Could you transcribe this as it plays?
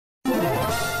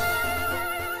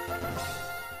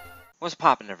What's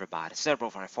poppin', everybody? It's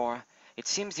Rayboar. It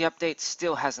seems the update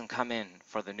still hasn't come in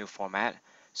for the new format,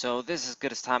 so this is as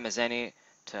good a time as any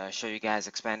to show you guys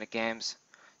expanded games.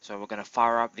 So we're gonna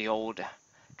fire up the old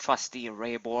trusty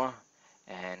Rayboar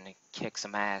and kick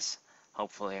some ass,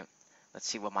 hopefully. Let's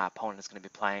see what my opponent is gonna be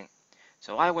playing.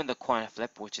 So I win the coin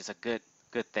flip, which is a good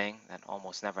thing that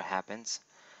almost never happens.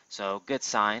 So good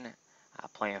sign.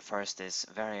 Playing first is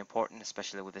very important,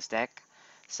 especially with this deck.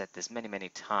 Said this many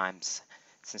times.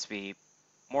 Since we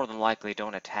more than likely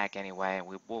don't attack anyway,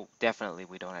 we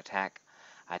don't attack.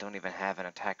 I don't even have an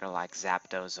attacker like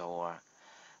Zapdos or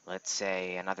let's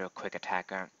say another quick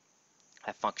attacker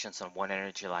that functions on one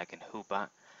energy like in Hoopa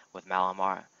with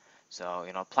Malamar.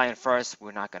 So, playing first,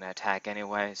 we're not going to attack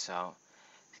anyway, so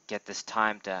get this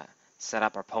time to set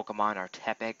up our Pokemon, our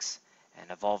Tepics,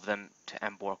 and evolve them to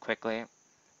Empoleon quickly.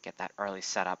 Get that early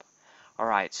setup.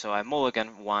 Alright, so I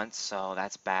mulligan once, so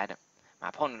that's bad. My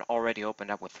opponent already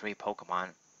opened up with 3 Pokemon,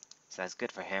 so that's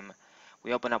good for him.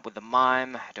 We open up with the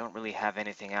Mime. I don't really have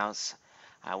anything else.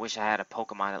 I wish I had a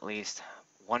Pokemon at least.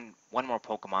 One more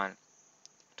Pokemon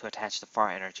to attach the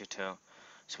Fire Energy to,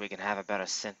 so we can have a better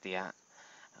Cynthia.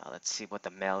 Let's see what the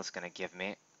mail is going to give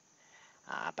me.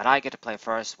 But I get to play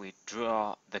first. We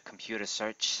draw the computer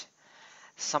search.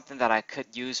 Something that I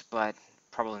could use, but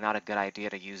probably not a good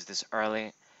idea to use this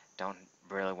early. Don't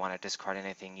really want to discard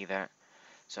anything either.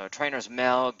 So Trainer's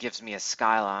Mail gives me a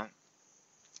Skyla,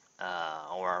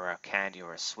 or a Candy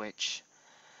or a Switch.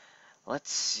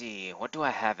 Let's see, what do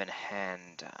I have in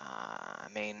hand? I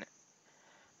mean,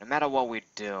 no matter what we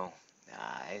do,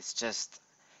 it's just,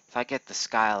 if I get the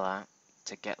Skyla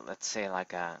to get, let's say,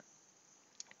 like a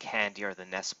Candy or the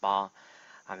Nest Ball,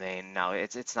 I mean, no,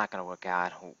 it's not going to work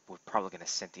out. We're probably going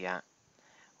to Cynthia,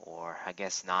 or I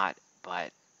guess not,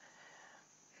 but,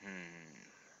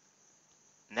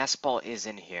 Nest Ball is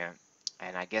in here,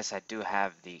 and I guess I do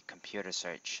have the computer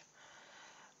search,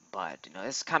 but,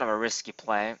 it's kind of a risky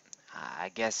play. I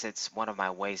guess it's one of my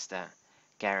ways to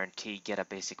guarantee get a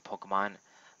basic Pokemon.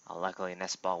 Luckily,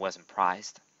 Nest Ball wasn't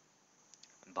prized,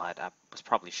 but I was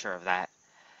probably sure of that.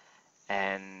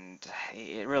 And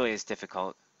it really is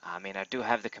difficult. I mean, I do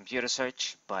have the computer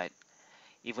search, but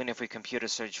even if we computer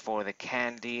search for the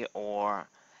Candy or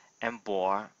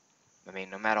Empoleon, I mean,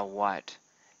 no matter what,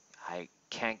 I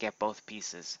can't get both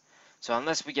pieces. So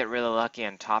unless we get really lucky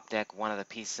and top deck one of the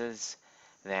pieces,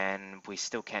 then we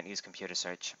still can't use computer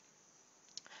search.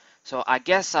 So I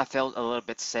guess I felt a little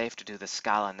bit safe to do the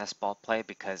Skyla Nest Ball play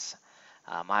because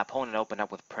my opponent opened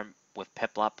up with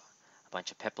Piplup, a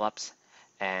bunch of Piplups,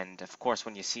 and of course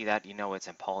when you see that, you know it's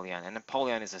Empoleon. And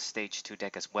Empoleon is a stage 2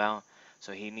 deck as well,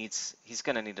 so he's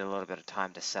gonna need a little bit of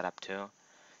time to set up too.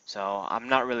 So I'm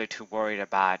not really too worried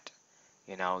about,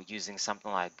 using something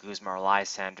like Guzma or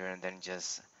Lysander and then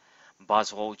just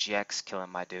Buzzwole GX killing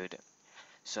my dude.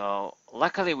 So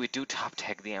luckily we do top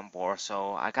deck the Empoleon,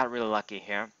 so I got really lucky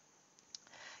here.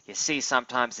 You see,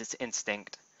 sometimes it's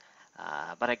instinct,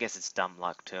 but I guess it's dumb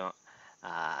luck too.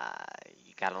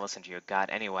 You gotta listen to your gut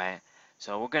anyway.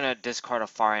 So we're gonna discard a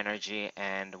Fire Energy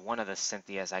and one of the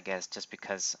Cynthias, I guess, just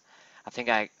because I think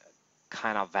I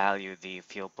kind of value the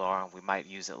Field Blower. We might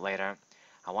use it later.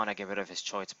 I want to get rid of his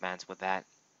choice bands with that.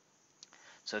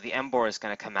 So the Empoleon is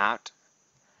gonna come out,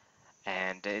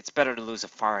 and it's better to lose a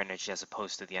Fire Energy as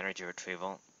opposed to the Energy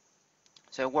Retrieval.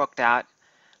 So it worked out.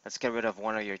 Let's get rid of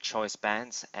one of your choice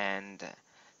bands and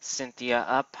Cynthia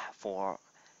up for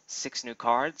 6 new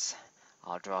cards.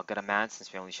 I'll draw a good amount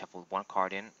since we only shuffled 1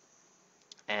 card in.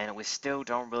 And we still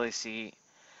don't really see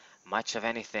much of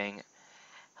anything.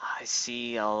 I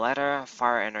see a letter,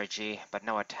 Fire Energy, but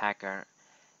no attacker.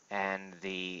 And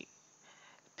the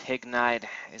Pignite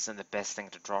isn't the best thing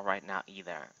to draw right now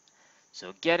either.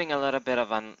 So getting a little bit of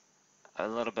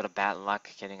bad luck,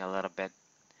 getting a little bit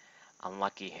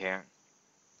unlucky here.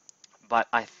 But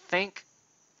I think,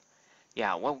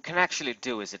 yeah, what we can actually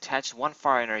do is attach 1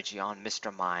 Fire Energy on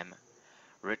Mr. Mime,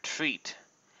 retreat,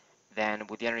 then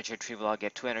with the Energy Retrieval I'll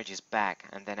get 2 energies back,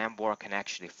 and then Empoleon can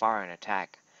actually fire an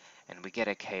attack, and we get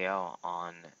a KO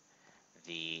on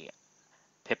the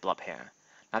Piplup here.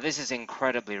 Now this is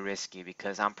incredibly risky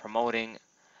because I'm promoting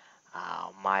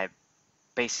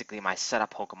basically my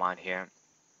setup Pokemon here.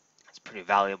 It's pretty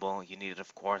valuable. You need it,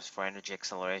 of course, for energy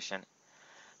acceleration.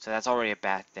 So that's already a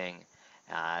bad thing.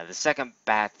 The second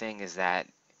bad thing is that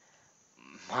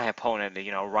my opponent,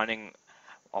 running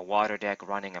a water deck,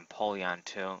 running Empoleon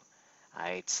too.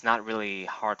 It's not really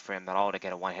hard for him at all to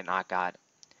get a one-hit knockout.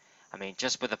 I mean,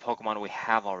 just with the Pokemon we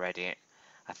have already,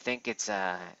 I think it's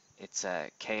a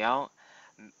KO.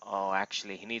 Oh,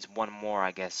 actually, he needs 1 more,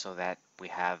 I guess, so that we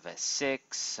have a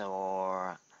 6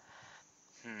 or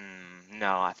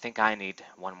No, I think I need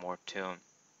one more too.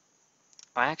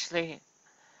 Actually,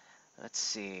 let's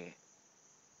see.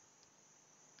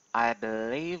 I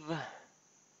believe,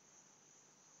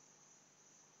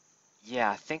 yeah,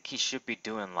 I think he should be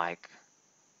doing like,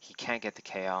 he can't get the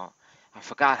KO. I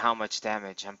forgot how much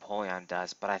damage Empoleon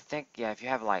does, but I think, yeah, if you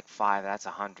have like 5, that's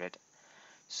 100.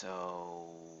 So,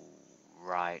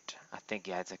 right, I think,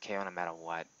 yeah, it's a KO no matter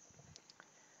what.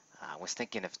 I was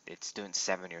thinking if it's doing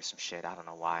 70 or some shit, I don't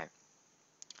know why.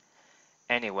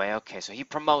 Anyway, okay, so he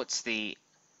promotes the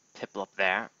Piplup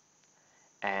there,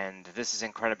 and this is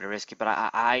incredibly risky, but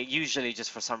I usually,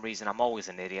 just for some reason, I'm always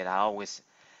an idiot. I always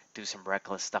do some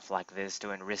reckless stuff like this,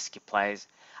 doing risky plays.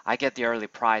 I get the early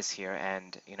prize here,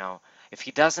 and, you know, if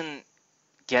he doesn't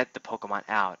get the Pokemon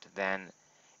out, then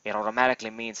it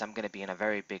automatically means I'm going to be in a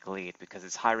very big lead because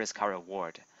it's high risk, high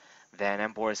reward. Then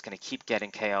Emboar is going to keep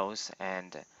getting KOs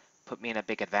and put me in a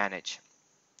big advantage.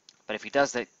 But if he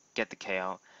does get the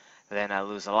KO, then I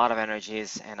lose a lot of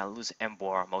energies and I lose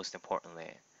Emboar most importantly.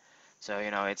 So,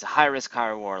 you know, it's a high risk, high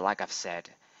reward, like I've said.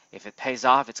 If it pays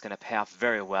off, it's going to pay off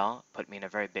very well, put me in a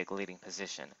very big leading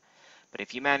position. But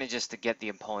if he manages to get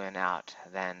the Empoleon out,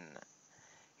 then,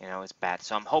 you know, it's bad.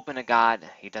 So I'm hoping to God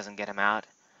he doesn't get him out,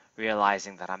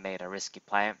 realizing that I made a risky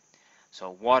play.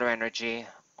 So Water Energy,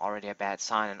 already a bad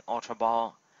sign. And Ultra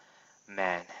Ball,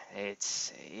 man,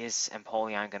 is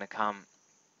Empoleon going to come?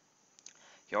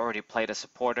 He already played a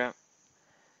supporter.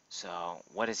 So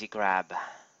what does he grab?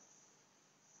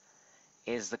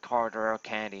 Is the card Rare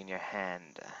Candy in your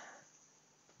hand?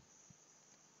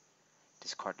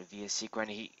 Discard the VS Secret,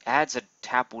 and he adds a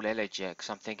Tapu Lele Jig,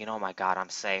 so I'm thinking, oh my god, I'm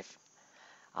safe.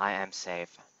 I am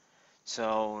safe.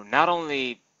 So not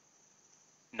only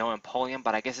no Empoleon,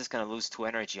 but I guess it's going to lose 2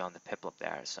 energy on the Piplup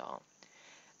there, so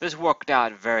this worked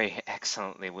out very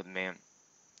excellently with me.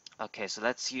 Okay, so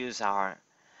let's use our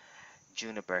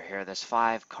Juniper here. There's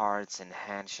 5 cards in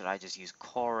hand. Should I just use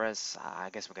Chorus? I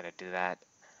guess we're going to do that.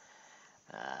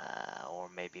 Or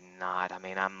maybe not. I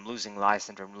mean, I'm losing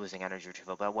Lysander, I'm losing Energy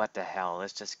Retrieval, but what the hell?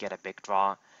 Let's just get a big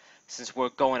draw. Since we're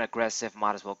going aggressive,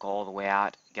 might as well go all the way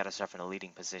out, get ourselves in a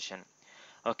leading position.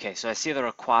 Okay, so I see the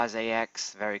Rayquaza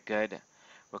AX, very good.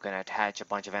 We're going to attach a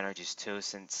bunch of energies too,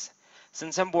 since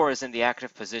Emboar is in the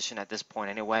active position at this point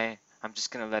anyway. I'm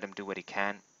just going to let him do what he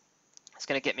can. It's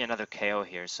going to get me another KO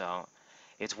here, so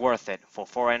it's worth it. For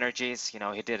 4 energies, you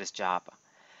know, he did his job.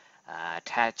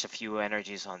 Attach a few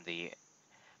energies on the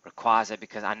Rayquaza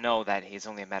because I know that it's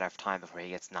only a matter of time before he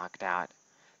gets knocked out.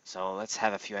 So let's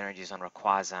have a few energies on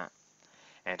Rayquaza.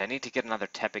 And I need to get another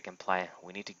Tepic in play.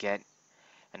 We need to get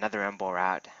another Emboar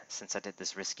out since I did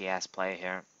this risky ass play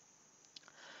here.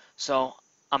 So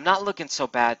I'm not looking so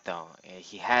bad though.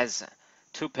 He has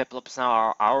 2 Piplups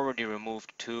now. I already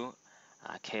removed 2,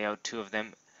 KO'd 2 of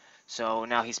them. So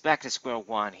now he's back to square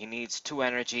one. He needs 2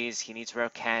 energies, he needs Rare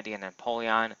Candy and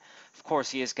Empoleon. Of course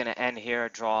he is going to end here,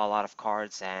 draw a lot of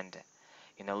cards and,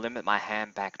 you know, limit my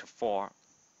hand back to 4.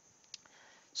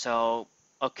 So,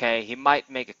 okay, he might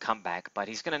make a comeback, but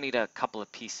he's going to need a couple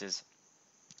of pieces.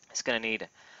 He's going to need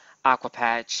Aqua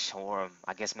Patch, or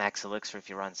I guess Max Elixir if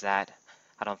he runs that.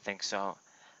 I don't think so.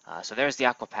 So there's the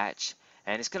Aqua Patch,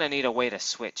 and he's going to need a way to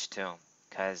switch too,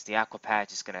 because the Aqua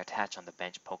Patch is going to attach on the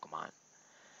bench Pokemon.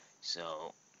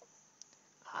 So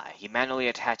he manually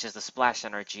attaches the Splash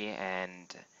Energy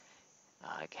and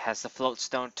has the Float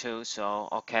Stone too, so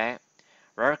okay.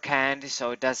 Rare Candy,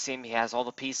 so it does seem he has all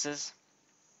the pieces.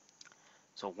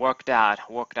 So worked out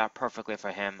perfectly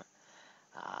for him.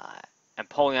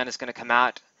 Empoleon is going to come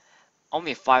out.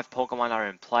 Only 5 Pokemon are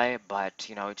in play, but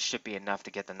you know it should be enough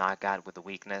to get the knockout with the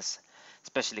weakness,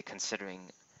 especially considering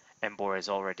Emboar is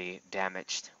already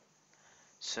damaged.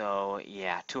 So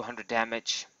yeah, 200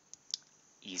 damage,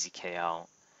 easy KO.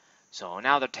 So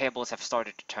now the tables have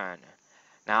started to turn.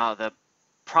 Now the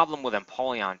problem with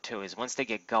Empoleon too is once they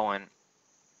get going,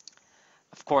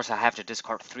 of course I have to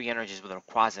discard 3 energies with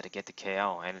Rayquaza to get the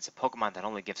KO, and it's a Pokemon that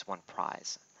only gives 1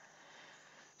 prize.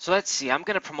 So let's see, I'm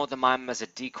going to promote the Mime as a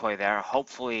decoy there.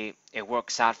 Hopefully it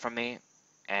works out for me.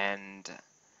 And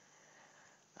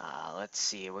let's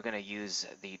see, we're going to use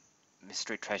the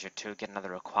Mystery Treasure to get another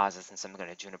Rayquaza since I'm going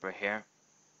to Juniper here.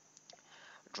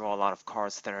 Draw a lot of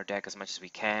cards within our deck as much as we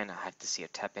can. I have to see a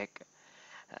Tepic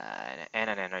and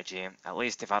an Energy. At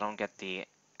least if I don't get the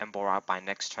Emboar out by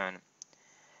next turn,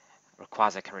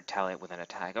 Rayquaza can retaliate with an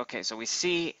attack. Okay, so we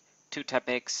see 2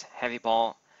 Tepics, Heavy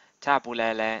Ball, Tapu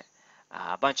Lele,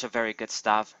 a bunch of very good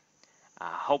stuff.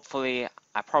 Hopefully,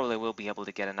 I probably will be able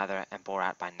to get another Emboar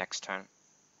out by next turn.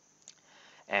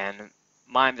 And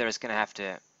Mime there is going to have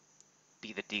to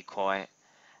be the decoy,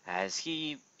 as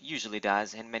he usually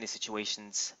does in many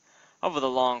situations. Over the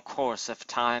long course of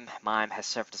time, Mime has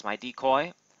served as my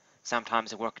decoy.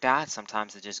 Sometimes it worked out,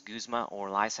 sometimes it's just Guzma or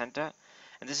Lysander.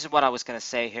 And this is what I was going to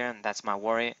say here, and that's my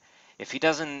worry. If he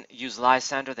doesn't use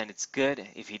Lysander, then it's good.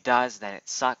 If he does, then it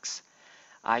sucks.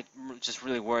 I'm just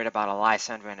really worried about a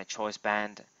Lysander and a Choice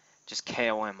Band, just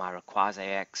KOing my Rayquaza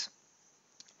X.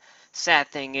 Sad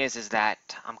thing is that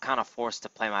I'm kind of forced to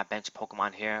play my bench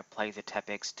Pokemon here, play the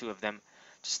Tepix, two of them,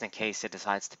 just in case it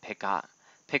decides to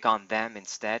pick on them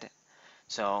instead.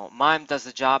 So Mime does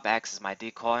the job, X is my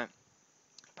decoy.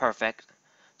 Perfect.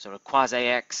 So Rayquaza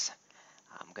X,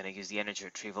 I'm going to use the energy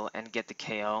retrieval and get the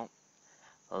KO.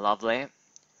 Lovely.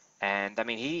 And I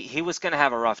mean, he was going to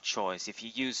have a rough choice. If you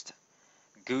used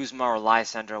Guzma or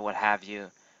Lysander or what have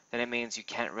you, then it means you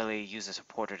can't really use a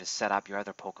supporter to set up your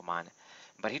other Pokemon.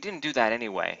 But he didn't do that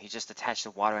anyway. He just attached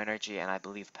the water energy and I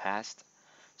believe passed.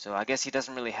 So I guess he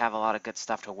doesn't really have a lot of good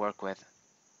stuff to work with.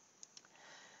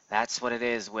 That's what it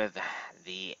is with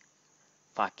the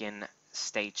fucking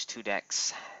Stage 2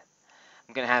 decks.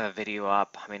 I'm going to have a video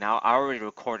up. I mean, I already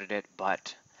recorded it,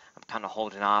 but I'm kind of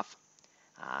holding off.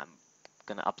 I'm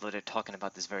going to upload it talking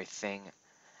about this very thing.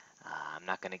 I'm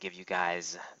not going to give you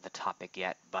guys the topic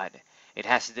yet, but it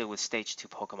has to do with Stage 2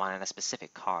 Pokemon and a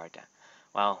specific card.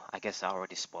 Well, I guess I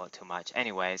already spoiled too much.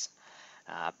 Anyways,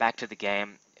 back to the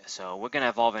game. So we're going to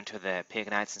evolve into the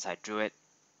Pignite since I drew it.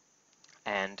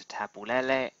 And Tapu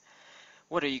Lele,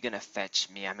 what are you going to fetch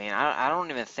me? I mean, I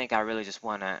don't even think I really just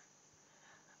want to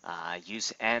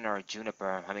use N or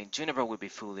Juniper. I mean, Juniper would be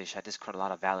foolish. I discard a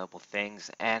lot of valuable things.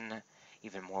 N,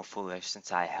 even more foolish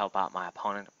since I help out my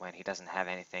opponent when he doesn't have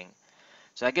anything.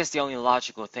 So I guess the only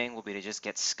logical thing would be to just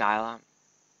get Skyla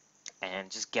and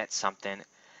just get something.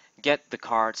 Get the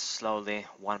cards slowly,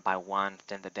 one by one,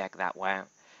 within the deck that way.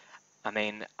 I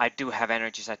mean, I do have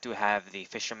energies. I do have the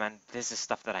Fisherman. This is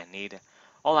stuff that I need.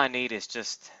 All I need is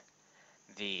just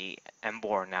the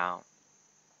Empoleon now.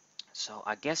 So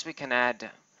I guess we could add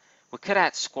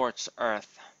Scorched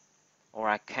Earth, or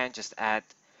I can just add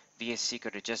VS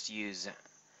Seeker to just use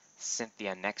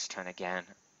Cynthia next turn again.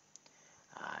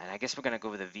 And I guess we're going to go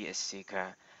with a VS Seeker.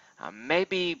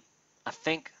 Maybe, I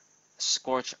think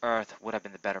Scorched Earth would have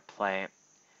been the better play.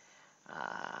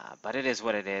 But it is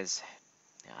what it is.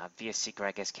 VS Seeker,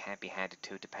 I guess, can't be handed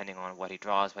to depending on what he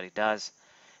draws, what he does.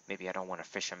 Maybe I don't want a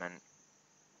Fisherman.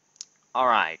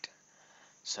 Alright,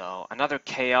 so another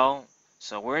KO.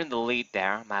 So we're in the lead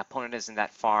there. My opponent isn't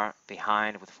that far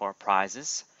behind with 4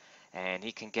 prizes. And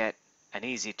he can get an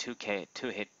easy 2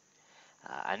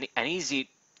 easy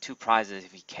 2 prizes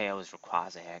if he KOs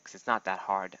Rayquaza X. It's not that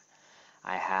hard.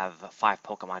 I have 5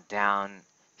 Pokemon down.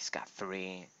 He's got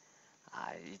 3.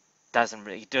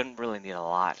 He didn't really need a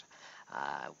lot.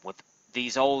 With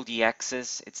these old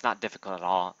EXs, it's not difficult at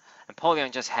all.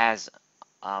 Empoleon just has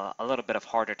a little bit of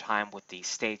harder time with the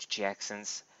stage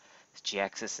GXs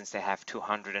since they have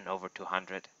 200 and over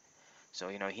 200. So,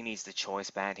 you know, he needs the choice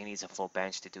band. He needs a full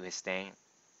bench to do his thing.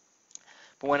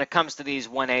 But when it comes to these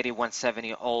 180,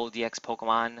 170 old EX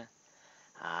Pokemon,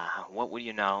 what would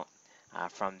you know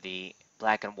from the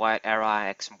black and white era,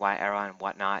 X and Y era and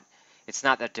whatnot, it's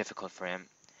not that difficult for him.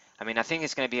 I mean, I think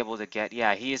he's going to be able to get,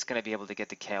 yeah, he is going to be able to get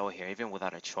the KO here, even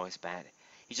without a choice band.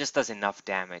 He just does enough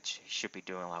damage. He should be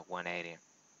doing like 180.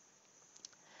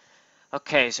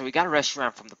 Okay, so we got a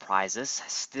restaurant from the prizes.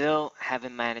 Still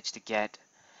haven't managed to get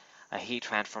a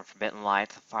Heatran from Forbidden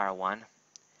Light, Fire 1.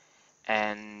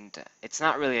 And it's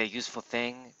not really a useful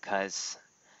thing, because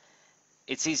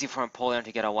it's easy for Empoleon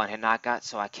to get a one-hit knockout,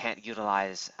 so I can't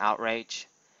utilize Outrage.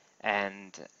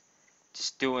 And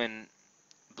just doing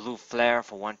Blue Flare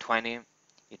for 120,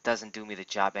 it doesn't do me the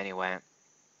job anyway.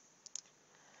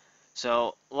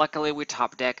 So luckily we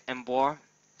top deck Empoleon,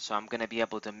 so I'm going to be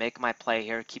able to make my play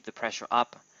here, keep the pressure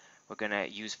up. We're going to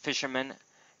use Fisherman,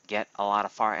 get a lot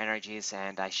of fire energies,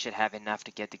 and I should have enough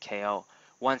to get the KO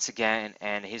once again.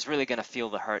 And he's really going to feel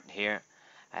the hurt here,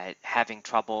 having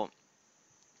trouble,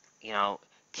 you know,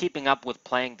 keeping up with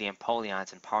playing the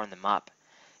Empoleons and powering them up.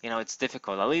 You know, it's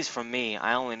difficult. At least for me,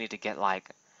 I only need to get like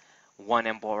 1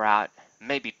 Empoleon out,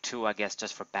 maybe 2, I guess,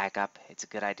 just for backup. It's a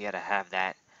good idea to have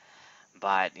that.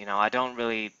 But, you know, I don't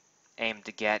really aim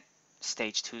to get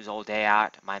Stage 2s all day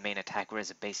out. My main attacker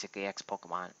is a basic EX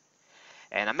Pokemon.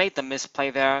 And I made the misplay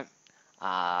there.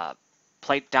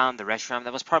 Played down the Reshiram.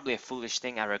 That was probably a foolish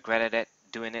thing. I regretted it,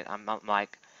 doing it.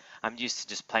 I'm used to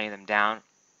just playing them down.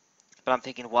 But I'm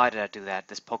thinking, why did I do that?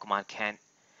 This Pokemon can't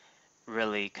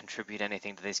really contribute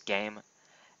anything to this game.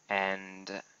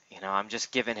 And, you know, I'm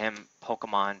just giving him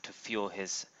Pokemon to fuel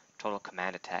his total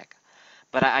command attack.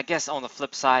 But I guess on the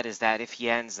flip side is that if he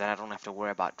ends, then I don't have to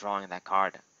worry about drawing that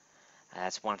card.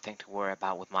 That's one thing to worry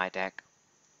about with my deck.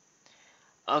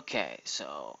 Okay,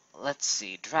 so let's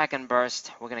see. Dragon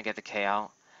Burst, we're gonna get the KO.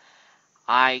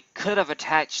 I could have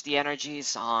attached the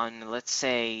energies on, let's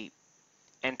say,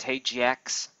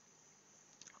 NTGX,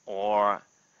 or,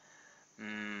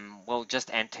 well, just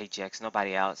NTGX,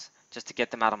 nobody else, just to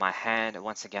get them out of my hand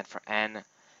once again for N,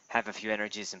 have a few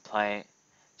energies in play,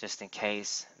 just in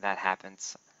case that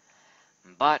happens.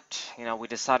 But, we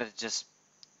decided to just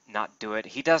not do it.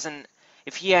 He doesn't,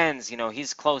 if he ends,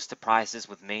 he's close to prizes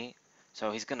with me, so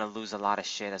he's gonna lose a lot of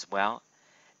shit as well.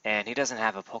 And he doesn't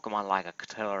have a Pokemon like a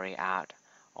Cutillery out,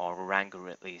 or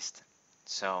Oranguru at least.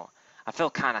 So I feel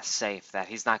kind of safe that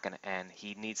he's not going to end.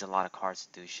 He needs a lot of cards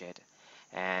to do shit.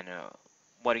 And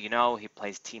what do you know? He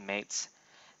plays teammates,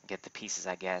 get the pieces,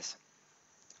 I guess,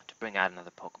 to bring out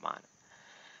another Pokemon.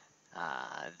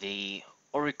 The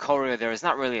Oricorio there is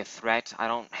not really a threat. I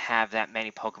don't have that many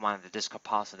Pokemon in the discard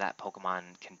pile, so that Pokemon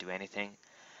can do anything.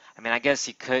 I mean, I guess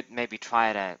he could maybe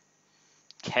try to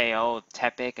KO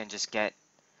Tepic and just get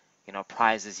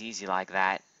prizes easy like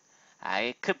that.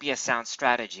 It could be a sound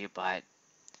strategy, but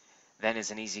then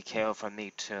is an easy KO for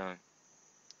me too.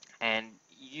 And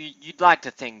you'd like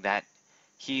to think that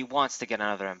he wants to get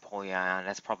another Empoleon.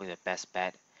 That's probably the best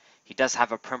bet. He does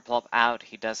have a Prinplup out.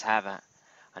 He does have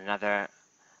another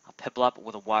Piplup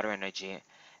with a water energy,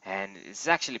 and it's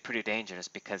actually pretty dangerous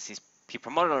because he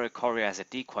promoted Oricorio as a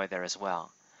decoy there as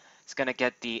well. He's gonna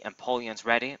get the Empoleons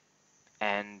ready,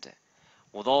 and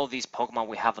with all these Pokemon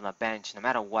we have on the bench, no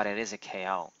matter what, it is a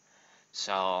KO.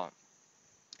 So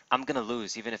I'm gonna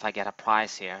lose even if I get a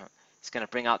prize here. It's gonna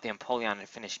bring out the Empoleon and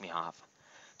finish me off.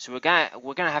 So we're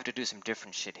gonna have to do some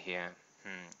different shit here.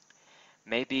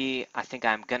 Maybe I think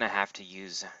I'm gonna have to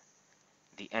use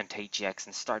the NTGX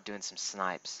and start doing some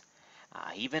snipes.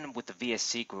 Even with the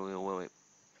VSC group, it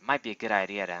might be a good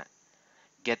idea to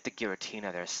get the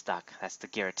Giratina there stuck. That's the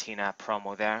Giratina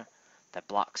promo there that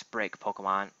blocks break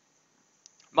Pokemon.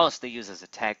 Mostly used as a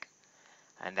tech,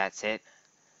 and that's it.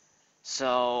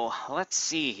 So let's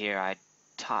see here. I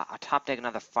top deck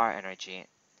another Fire Energy,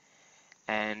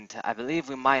 and I believe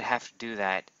we might have to do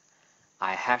that.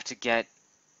 I have to get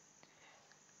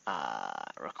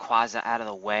Rayquaza out of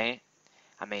the way.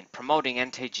 I mean, promoting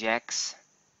NTGX,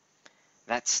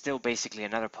 that's still basically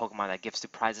another Pokemon that gives 2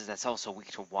 prizes that's also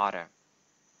weak to water.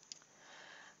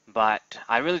 But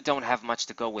I really don't have much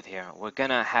to go with here. We're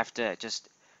gonna have to just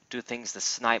do things the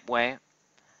snipe way.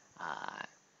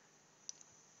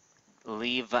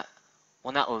 Leave,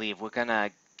 well, not leave, we're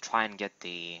gonna try and get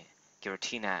the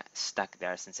Giratina stuck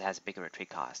there since it has a bigger retreat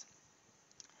cost.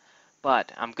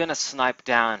 But I'm gonna snipe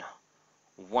down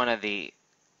one of the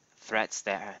threats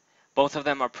there. Both of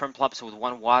them are Primplups with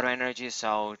 1 water energy,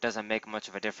 so it doesn't make much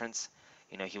of a difference.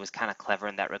 He was kind of clever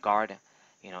in that regard,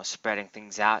 spreading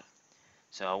things out.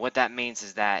 So what that means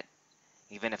is that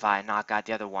even if I knock out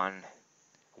the other one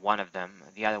of them,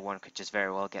 the other one could just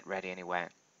very well get ready anyway.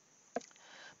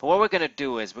 But what we're going to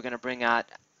do is we're going to bring out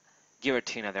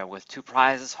Giratina there with 2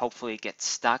 prizes, hopefully it gets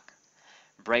stuck.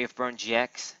 Brave Burn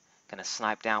GX, going to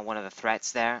snipe down one of the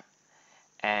threats there.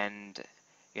 And,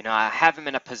 I have him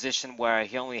in a position where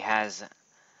he only has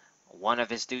one of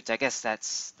his dudes. I guess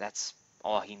that's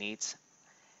all he needs.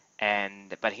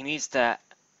 But he needs to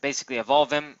basically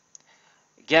evolve him,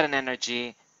 get an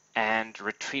energy, and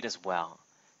retreat as well.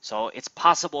 So it's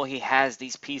possible he has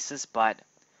these pieces, but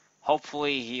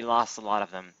hopefully he lost a lot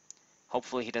of them.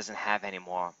 Hopefully he doesn't have any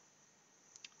more.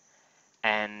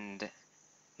 And,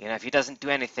 if he doesn't do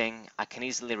anything, I can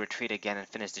easily retreat again and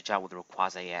finish the job with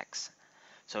Rayquaza EX.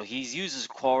 So he uses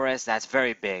Chorus, that's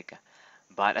very big.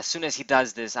 But as soon as he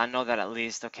does this, I know that at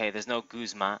least, okay, there's no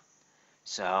Guzma.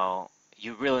 So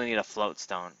you really need a Float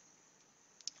Stone.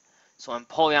 So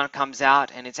Empoleon comes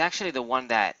out, and it's actually the one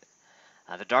that,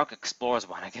 the Dark Explorers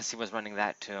one, I guess he was running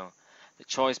that too. The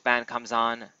Choice Band comes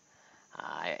on.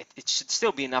 It should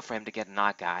still be enough for him to get a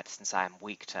knockout since I'm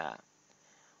weak to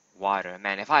water.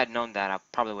 Man, if I had known that, I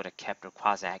probably would have kept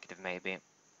Rayquaza active maybe.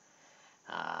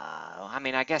 I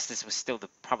mean, I guess this was still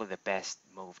probably the best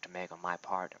move to make on my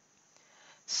part.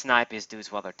 Snipe his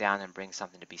dudes while they're down and bring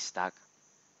something to be stuck.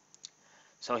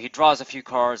 So he draws a few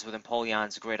cards with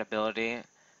Empoleon's great ability.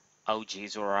 OG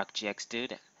Zoroark GX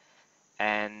dude.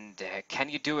 And can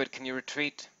you do it? Can you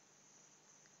retreat?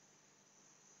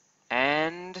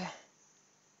 And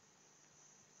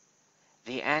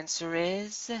the answer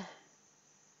is,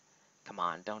 come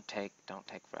on, don't take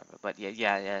forever. But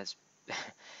yes.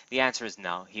 The answer is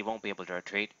no. He won't be able to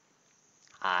retreat.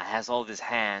 Has all this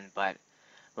hand, but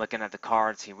looking at the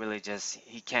cards, he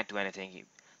can't do anything. He's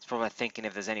probably thinking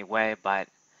if there's any way, but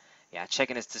yeah,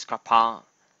 checking his discard pile,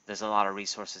 there's a lot of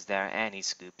resources there, and he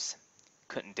scoops.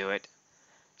 Couldn't do it.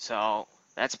 So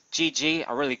That's GG,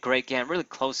 a really great game, really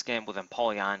close game with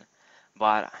Empoleon,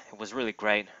 but it was really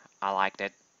great. I liked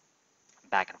it,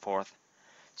 back and forth.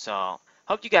 So,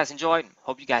 hope you guys enjoyed.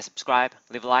 Hope you guys subscribe,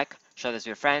 leave a like, share this with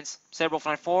your friends.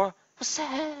 Rayboar 4. What's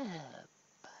up?